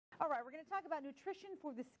right, we're going to talk about nutrition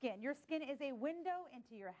for the skin. Your skin is a window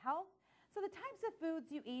into your health, so the types of foods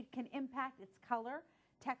you eat can impact its color,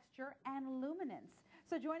 texture, and luminance.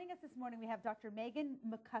 So joining us this morning, we have Dr. Meagen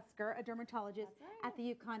McCusker, a dermatologist at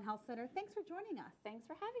the UConn Health Center. Thanks for joining us. Thanks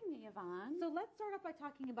for having me, Yvonne. So let's start off by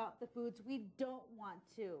talking about the foods we don't want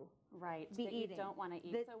to be eating. You don't want to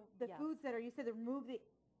eat. The foods that are, you said, remove the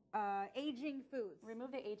aging foods.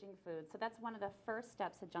 Remove the aging foods. So that's one of the first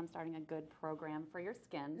steps to jumpstarting a good program for your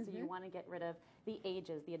skin. So you want to get rid of the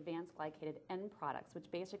AGEs, the advanced glycated end products,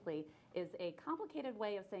 which basically is a complicated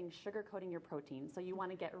way of saying sugar coating your protein. So you want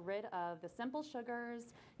to get rid of the simple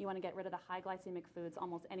sugars, you want to get rid of the high glycemic foods,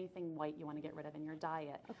 almost anything white you want to get rid of in your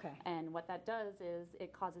diet. Okay. And what that does is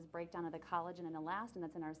it causes breakdown of the collagen and elastin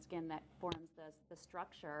that's in our skin that forms the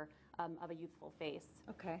structure of a youthful face.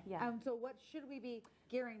 Okay. Yeah. So what should we be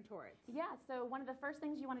gearing towards? Yeah, so one of the first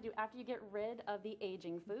things you want to do after you get rid of the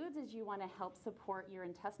aging foods is you want to help support your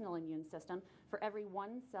intestinal immune system. For every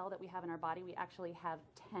one cell that we have in our body, we actually have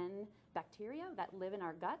 10 bacteria that live in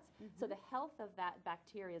our guts. So the health of that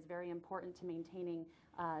bacteria is very important to maintaining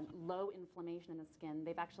low inflammation in the skin.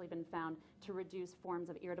 They've actually been found to reduce forms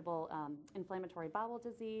of irritable inflammatory bowel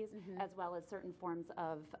disease, as well as certain forms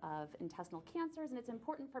of intestinal cancers. And it's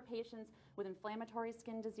important for patients with inflammatory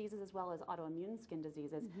skin diseases as well as autoimmune skin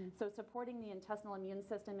diseases. So supporting the intestinal immune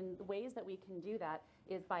system, and the ways that we can do that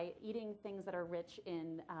is by eating things that are rich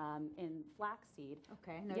in flaxseed.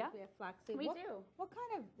 Okay, notice we have flaxseed. We do. What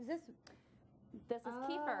kind of, is this? This is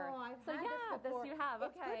kefir. I've so had this you have.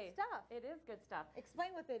 It's Okay. good stuff. It is good stuff.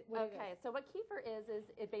 Explain what it Okay, is. so what kefir is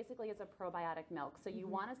it basically is a probiotic milk. So you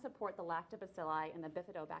want to support the lactobacilli and the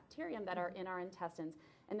bifidobacterium that are in our intestines.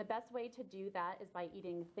 And the best way to do that is by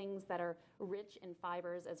eating things that are rich in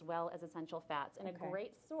fibers as well as essential fats. And a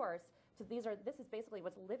great source, this is basically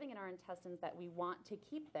what's living in our intestines that we want to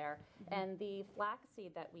keep there. And the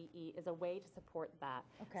flaxseed that we eat is a way to support that.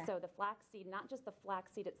 Okay. So the flaxseed, not just the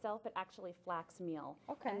flaxseed itself, but actually flax meal.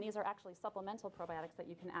 Okay. And these are actually supplemental probiotics that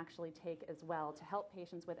you can actually take as well to help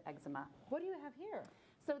patients with eczema. What do you have here?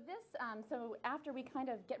 So so after we kind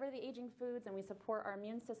of get rid of the aging foods and we support our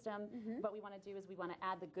immune system, what we want to do is we want to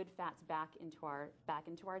add the good fats back into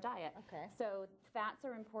our diet. Okay. So fats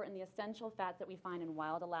are important, the essential fats that we find in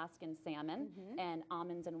wild Alaskan salmon and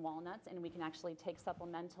almonds and walnuts, and we can actually take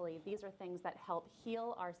supplementally. These are things that help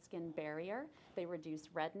heal our skin barrier. They reduce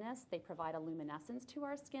redness. They provide a luminescence to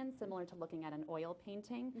our skin, similar to looking at an oil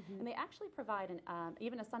painting. And they actually provide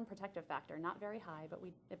even a sun protective factor, not very high, but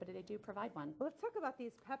they do provide one. Well, let's talk about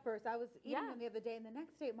these peppers. I was eating them the other day, and the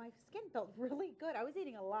next day my skin felt really good. I was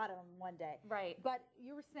eating a lot of them one day. Right. But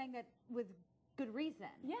you were saying that with good reason.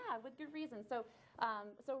 Yeah, with good reason. So,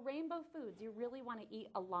 so rainbow foods, you really want to eat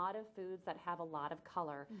a lot of foods that have a lot of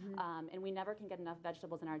color, and we never can get enough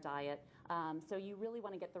vegetables in our diet. So you really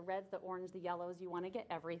want to get the reds, the orange, the yellows. You want to get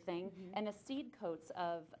everything, and the seed coats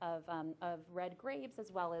of red grapes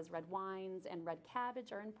as well as red wines and red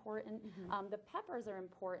cabbage are important. The peppers are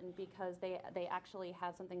important because they actually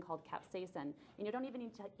have something called capsaicin, and you don't even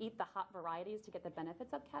need to eat the hot varieties to get the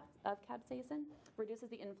benefits of capsaicin. Reduces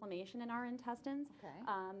the inflammation in our intestines,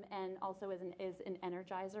 and also is an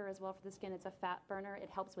energizer as well for the skin. It's a fat burner. It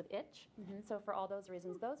helps with itch. So for all those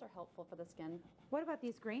reasons, those are helpful for the skin. What about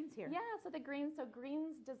these greens here? Yeah, so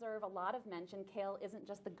greens deserve a lot of mention. Kale isn't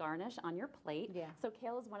just the garnish on your plate. Yeah. So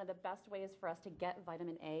kale is one of the best ways for us to get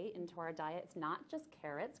vitamin A into our diet. It's not just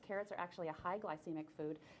carrots. Carrots are actually a high glycemic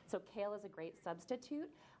food. So kale is a great substitute.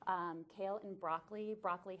 Kale and broccoli.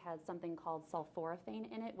 Broccoli has something called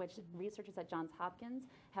sulforaphane in it, which researchers at Johns Hopkins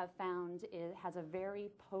have found it has a very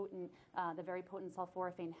potent, the very potent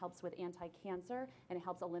sulforaphane helps with anti-cancer, and it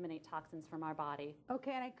helps eliminate toxins from our body.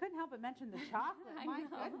 Okay, and I couldn't help but mention the chocolate. My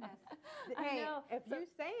goodness. Hey,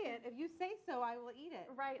 if you say so, I will eat it.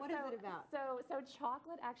 Right. What is it about? So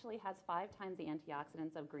chocolate actually has 5 times the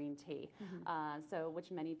antioxidants of green tea, which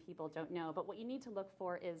many people don't know. But what you need to look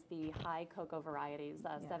for is the high cocoa varieties,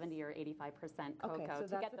 70 or 85% cocoa, okay, so to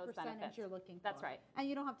that's get the those percentage benefits. you're looking for. That's right. And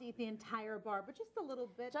you don't have to eat the entire bar, but just a little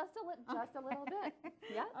bit. Just a little bit.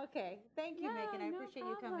 Yeah. Okay. Thank you, Meagen. I appreciate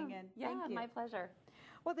you coming in. Yeah, Thank you. my pleasure.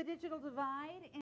 Well, the digital divide